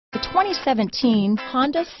2017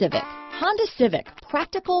 Honda Civic. Honda Civic,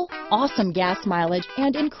 practical, awesome gas mileage,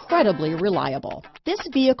 and incredibly reliable. This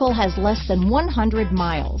vehicle has less than 100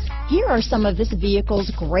 miles. Here are some of this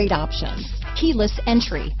vehicle's great options: keyless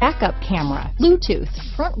entry, backup camera, Bluetooth,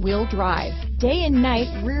 front wheel drive, day and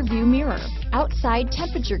night rear view mirror, outside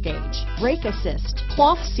temperature gauge, brake assist,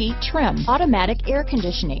 cloth seat trim, automatic air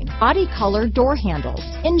conditioning, body color door handles,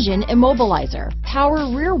 engine immobilizer,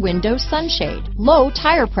 power rear window sunshade, low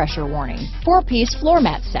tire pressure warning, 4-piece floor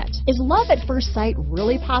mat set. Is love at first sight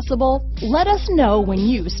really possible? Let us know when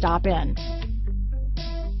you stop in.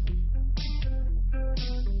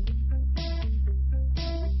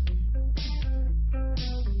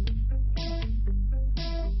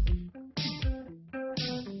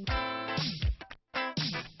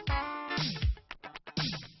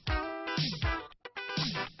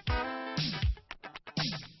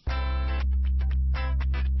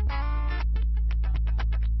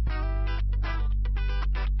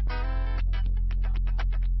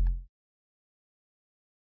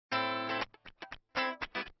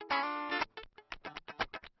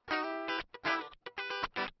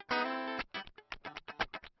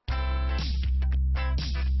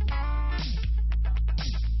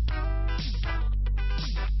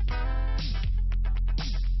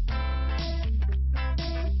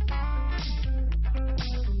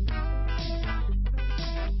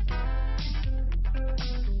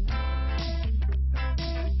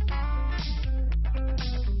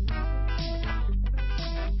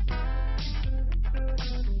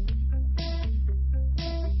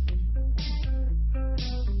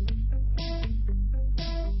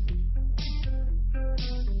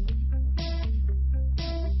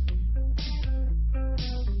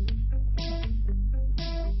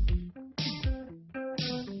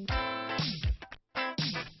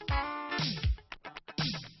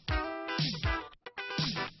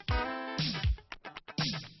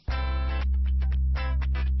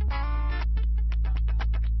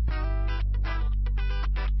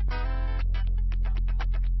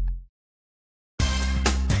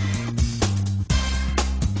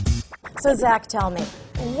 So Zach, tell me,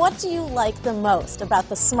 what do you like the most about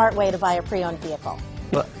the smart way to buy a pre-owned vehicle?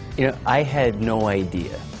 Well, I had no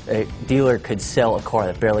idea a dealer could sell a car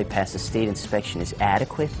that barely passed a state inspection is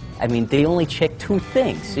adequate. I mean, they only check two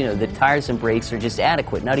things. The tires and brakes are just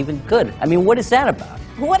adequate, not even good. I mean, what is that about?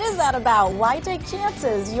 What is that about? Why take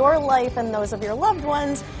chances? Your life and those of your loved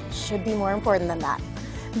ones should be more important than that.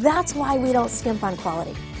 That's why we don't skimp on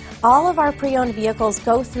quality. All of our pre-owned vehicles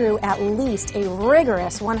go through at least a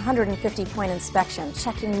rigorous 150-point inspection,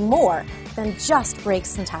 checking more than just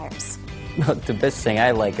brakes and tires. The best thing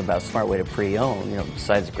I like about Smart Way to Pre-Own,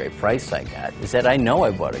 besides the great price I got, is that I know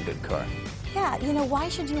I bought a good car. Yeah, why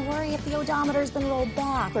should you worry if the odometer's been rolled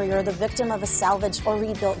back, or you're the victim of a salvaged or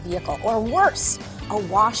rebuilt vehicle, or worse, a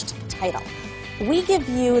washed title? We give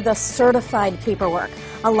you the certified paperwork,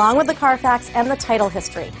 along with the Carfax and the title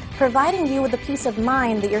history, providing you with the peace of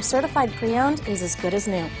mind that your certified pre-owned is as good as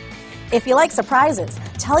new. If you like surprises,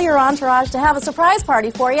 tell your entourage to have a surprise party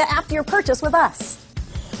for you after your purchase with us.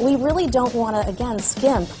 We really don't want to, again,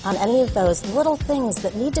 skimp on any of those little things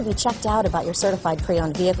that need to be checked out about your certified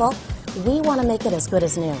pre-owned vehicle. We want to make it as good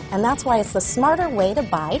as new, and that's why it's the smarter way to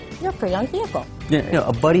buy your pre-owned vehicle. Yeah,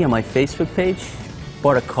 a buddy on my Facebook page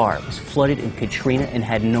bought a car. It was flooded in Katrina and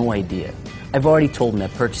had no idea. I've already told him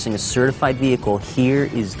that purchasing a certified vehicle here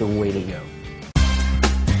is the way to go.